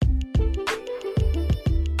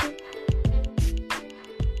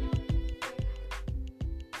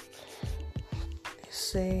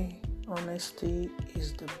say honesty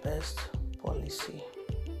is the best policy.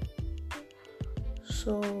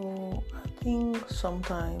 So I think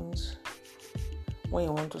sometimes when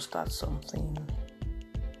you want to start something,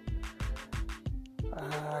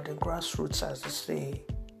 the grassroots, as they say,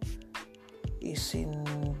 is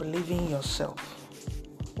in believing yourself,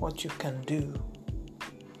 what you can do,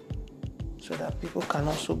 so that people can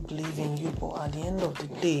also believe in you. But at the end of the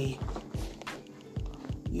day,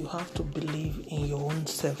 you have to believe in your own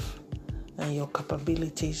self and your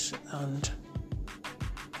capabilities and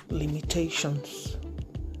limitations.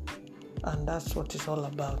 And that's what it's all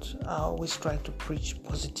about. I always try to preach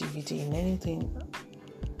positivity in anything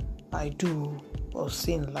I do or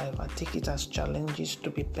see in life. I take it as challenges to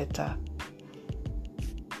be better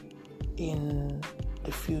in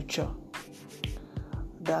the future.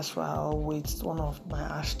 That's why one of my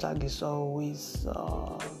hashtags is always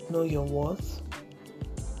know your worth,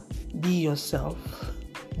 be yourself,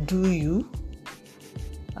 do you,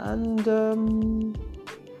 and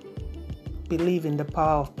believe in the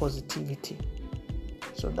power of positivity.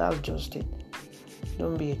 So that's just it.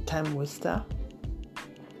 Don't be a time waster.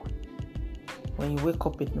 When you wake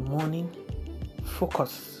up in the morning,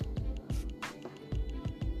 focus.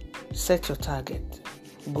 Set your target.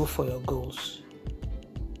 Go for your goals.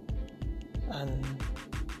 And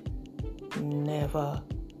never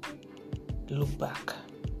look back.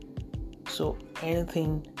 So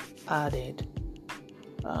anything added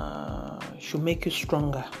should make you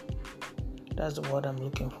stronger. That's the word I'm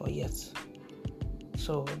looking for, yes.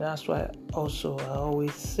 So that's why also I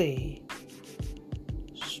always say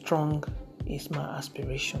strong is my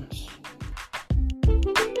aspirations.